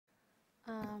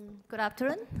Good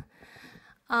afternoon.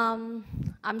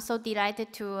 I'm so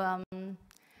delighted to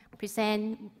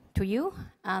present to you,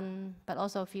 but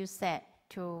also feel sad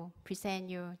to present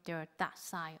you the dark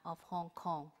side of Hong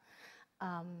Kong.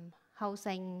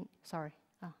 Housing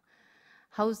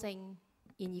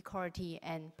inequality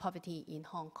and poverty in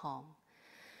Hong Kong.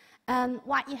 And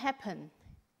why it happened?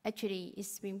 Actually, it's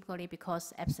simply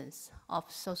because absence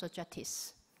of social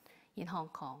justice in Hong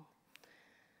Kong.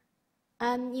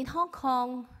 And in Hong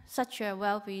Kong, such a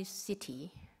wealthy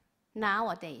city,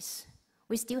 nowadays,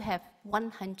 we still have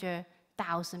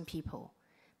 100,000 people.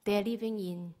 They're living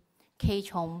in cage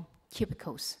home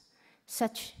cubicles,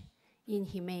 such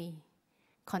inhumane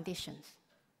conditions.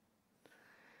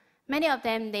 Many of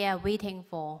them, they are waiting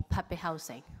for public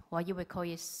housing, or you would call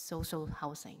it social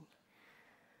housing.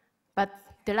 But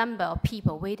the number of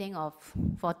people waiting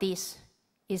for this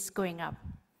is going up.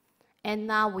 And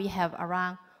now we have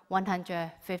around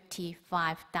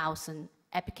 155,000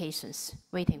 applications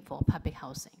waiting for public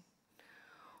housing.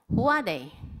 Who are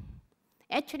they?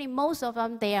 Actually, most of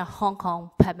them, they are Hong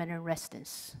Kong permanent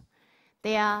residents.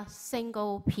 They are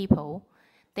single people.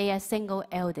 They are single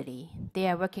elderly. They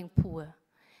are working poor.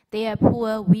 They are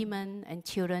poor women and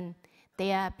children.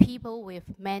 They are people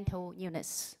with mental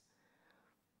illness.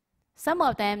 Some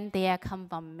of them, they are come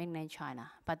from mainland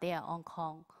China, but they are Hong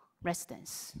Kong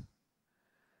residents.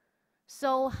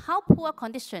 So how poor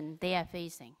condition they are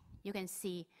facing? You can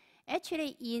see,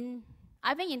 actually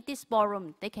I think in this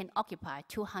ballroom, they can occupy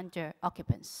 200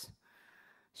 occupants,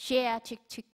 share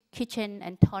kitchen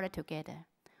and toilet together.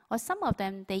 Or some of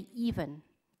them, they even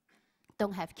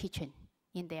don't have kitchen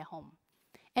in their home.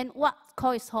 And what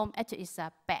calls home actually is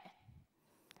a bed.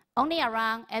 Only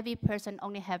around, every person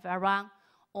only have around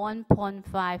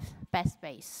 1.5 bed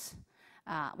space,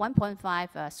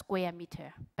 1.5 square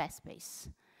meter bed space.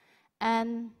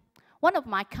 And one of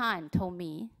my kind told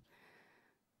me,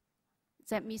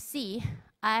 let me see,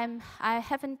 I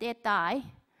haven't yet died,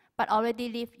 but already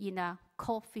live in a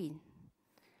coffin.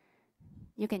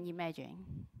 You can imagine.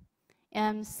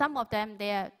 Some of them,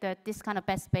 they are this kind of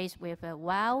bed space with a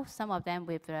well, some of them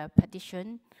with a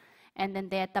partition, and then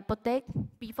they're double deck.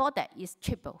 Before that is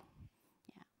triple.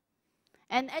 Yeah.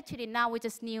 And actually now we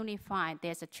just newly find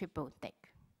there's a triple deck.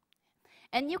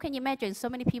 And you can imagine so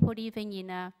many people living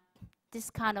in this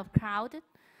kind of crowded,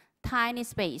 tiny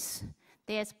space.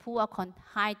 There's poor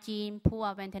hygiene,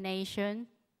 poor ventilation,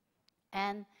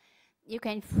 and you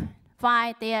can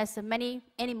find there's many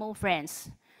animal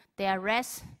friends. There are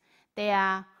rats, there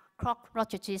are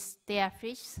cockroaches, there are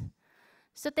fish.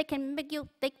 So they make you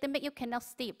cannot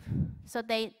sleep. So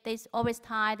they're always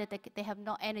tired, they have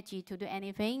no energy to do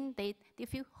anything. They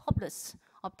feel hopeless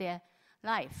of their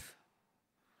life.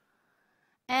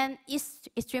 And it's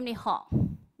extremely hot.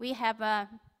 We have a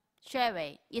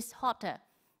Sherry, it's hotter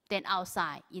than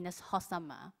outside in a hot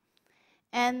summer.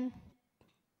 And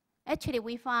actually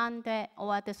we found that,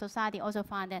 or the society also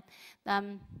found that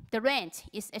the rent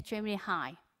is extremely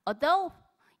high. Although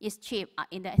it's cheap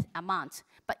in the amount,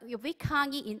 but if we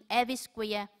count it in every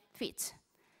square feet,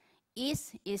 it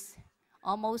is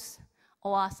almost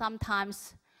or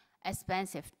sometimes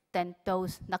expensive than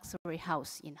those luxury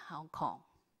houses in Hong Kong.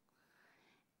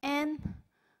 And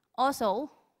also,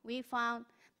 we found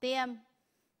there are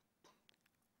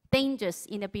dangers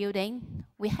in the building.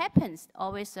 What happens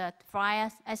always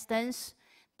fire accidents,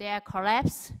 there are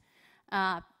collapse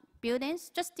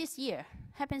buildings. Just this year,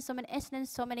 happened so many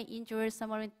accidents, so many injuries,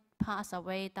 someone passed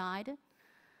away, died.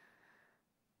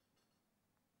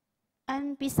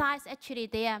 And besides, actually,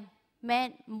 there are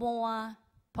more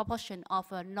proportion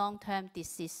of long-term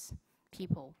disease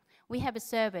people. We have a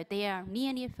survey, there are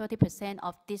nearly 30%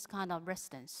 of this kind of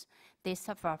residents, they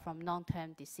suffer from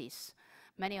long-term disease.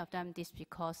 Many of them, this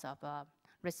because of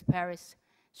respiratory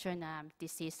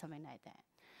disease, something like that.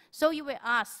 So you will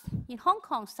ask, in Hong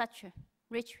Kong, such a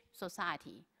rich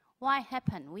society, why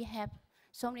happened? We have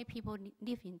so many people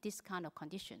live in this kind of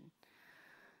condition.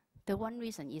 The one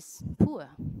reason is poor.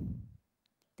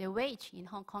 The wage in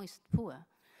Hong Kong is poor,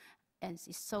 and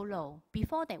it's so low.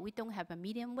 Before that, we don't have a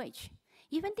medium wage.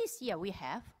 Even this year we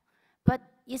have, but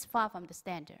it's far from the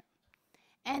standard.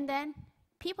 And then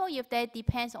people, if they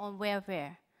depend on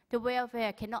welfare, the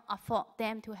welfare cannot afford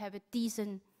them to have a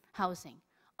decent housing.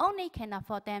 Only can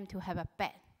afford them to have a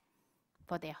bed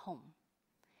for their home.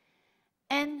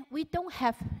 And we don't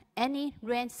have any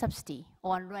rent subsidy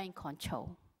or rent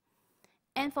control.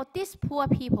 And for these poor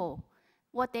people,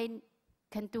 what they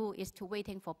can do is to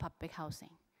waiting for public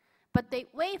housing. But they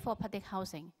wait for public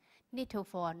housing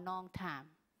for a long time.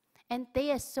 And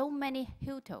there are so many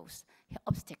hurdles,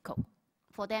 obstacles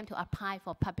for them to apply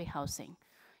for public housing.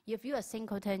 If you're a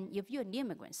singleton, if you're an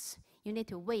immigrant, you need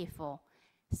to wait for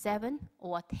 7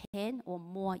 or 10 or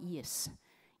more years.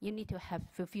 You need to have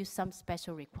fulfill some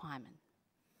special requirement.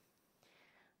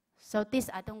 So this,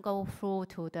 I don't go through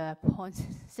to the point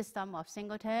system of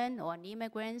singleton or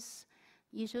immigrants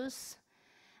issues.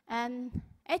 And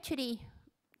actually,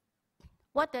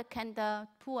 what can the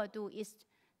poor do is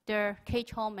their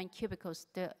cage home and cubicles,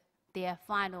 their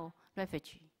final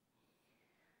refugee.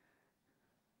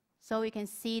 So you can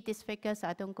see these figures,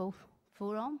 I don't go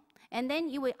through them. And then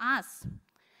you will ask,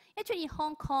 actually in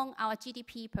Hong Kong, our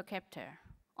GDP per capita,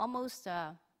 almost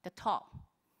the top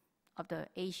of the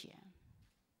Asia.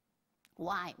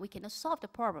 Why? We cannot solve the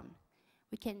problem.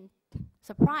 We can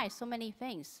supply so many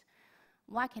things.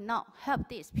 Why cannot help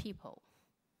these people?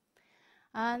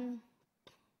 And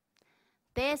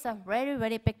there's a very,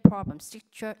 very big problem,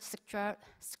 structural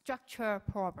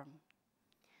problem.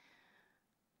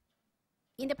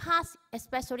 In the past,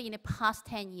 especially in the past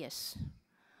 10 years,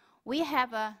 we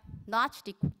have a large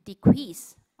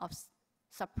decrease of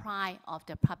supply of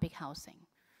the public housing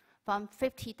from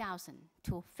 50,000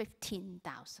 to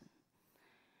 15,000.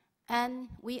 And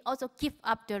we also give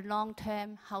up the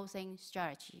long-term housing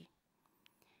strategy.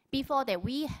 Before that,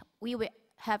 we will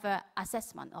have an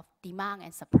assessment of demand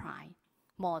and supply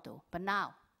model, but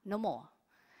now, no more.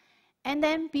 And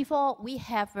then before, we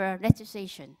have a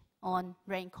legislation on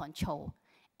rent control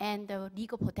and the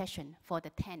legal protection for the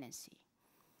tenancy.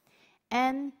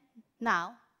 And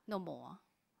now, no more.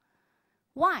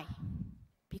 Why?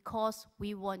 Because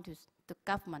we want to, the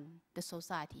government, the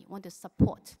society, want to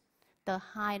support the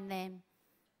high land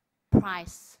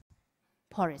price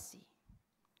policy.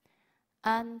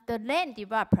 And the land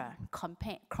developer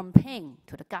complain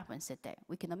to the government, said that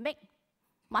we cannot make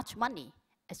much money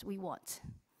as we want.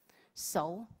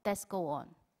 So let's go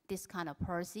on this kind of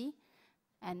policy,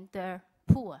 and the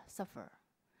poor suffer.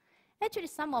 Actually,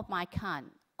 some of my kind,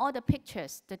 all the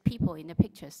pictures, the people in the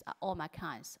pictures are all my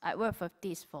kinds. I worked with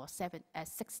this for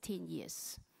 16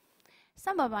 years.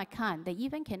 Some of my kind, they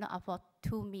even cannot afford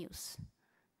 2 meals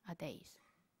a day.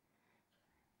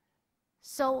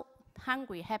 So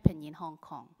hungry happened in Hong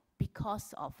Kong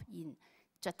because of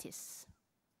injustice.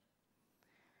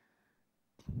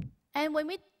 And when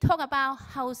we talk about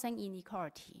housing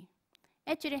inequality,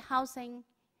 actually housing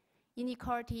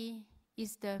inequality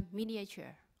is the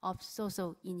miniature of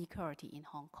social inequality in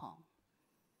Hong Kong.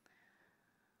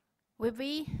 When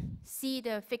we see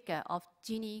the figure of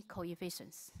Gini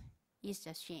coefficients, it's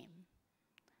a shame.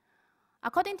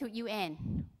 According to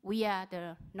UN, we are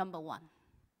the #1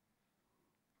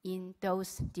 in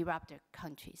those developed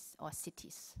countries or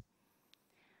cities.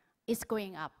 It's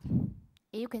going up.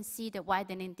 You can see the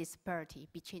widening disparity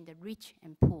between the rich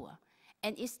and poor,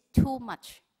 and it's too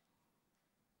much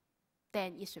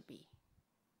than it should be.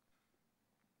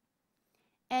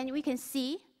 And we can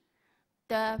see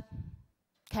the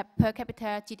per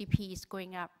capita GDP is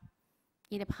going up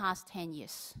in the past 10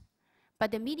 years.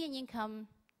 But the median income,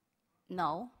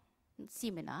 no,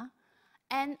 similar.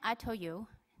 And I told you,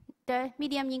 the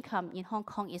median income in Hong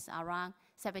Kong is around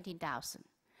 17,000.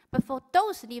 But for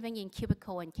those living in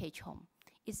cubicle and cage home,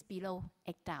 it's below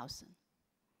 8,000.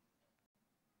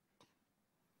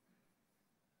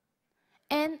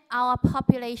 And our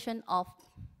population of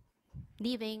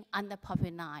living under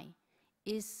poverty line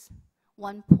is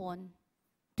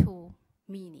 1.2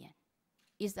 million.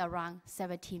 It's around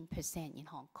 17% in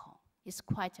Hong Kong. It's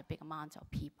quite a big amount of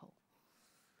people.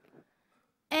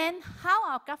 And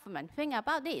how our government think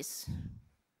about this?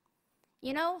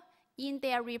 You know, in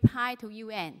their reply to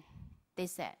UN, they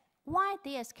said, why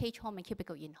there's cage home and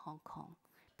cubicle in Hong Kong?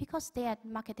 Because they are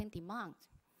marketing demand.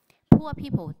 Poor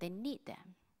people, they need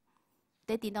them.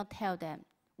 They did not tell them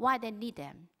why they need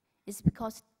them. It's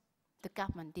because the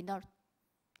government did not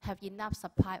have enough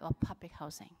supply of public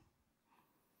housing.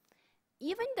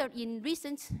 Even though in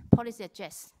recent policy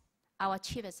address, our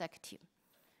chief executive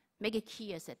make it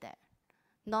clear that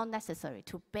not necessary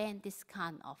to ban this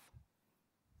kind of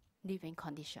living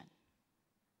condition.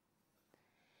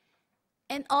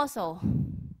 And also,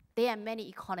 there are many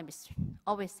economists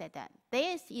always said that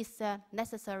this is a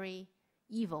necessary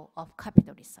evil of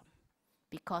capitalism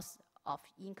because of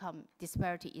income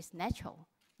disparity is natural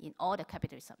in all the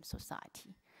capitalism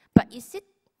society. But is it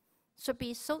should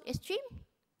be so extreme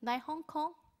like Hong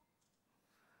Kong?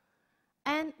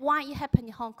 And why it happened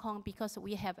in Hong Kong? Because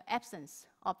we have absence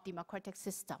of democratic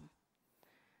system.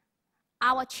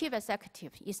 Our chief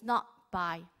executive is not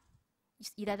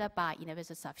elected by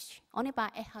universal suffrage, only by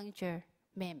 800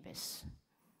 members.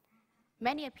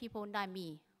 Many people like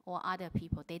me or other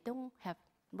people, they don't have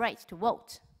rights to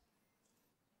vote.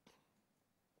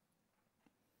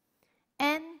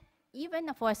 And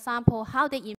even, for example, how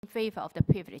they in favor of the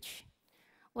privilege.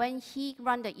 When he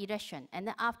run the election, and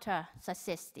then after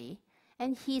successfully,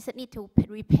 and he need to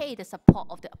repay the support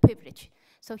of the privilege,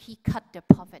 so he cut the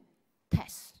profit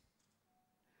tax.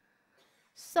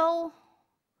 So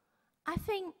I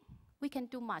think we can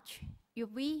do much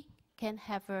if we can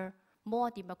have a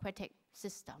more democratic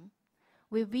system,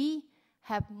 where we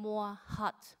have more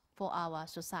heart for our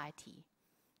society.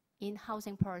 In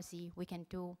housing policy, we can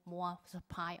do more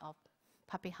supply of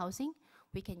public housing.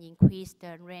 We can increase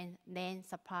the land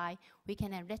supply. We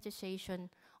can have legislation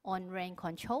on rent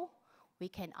control. We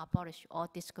can abolish all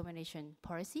discrimination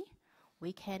policy.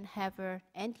 We can have an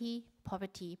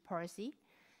anti-poverty policy.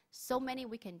 So many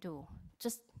we can do.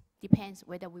 Just depends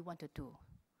whether we want to do.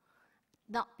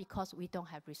 Not because we don't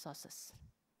have resources.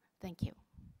 Thank you.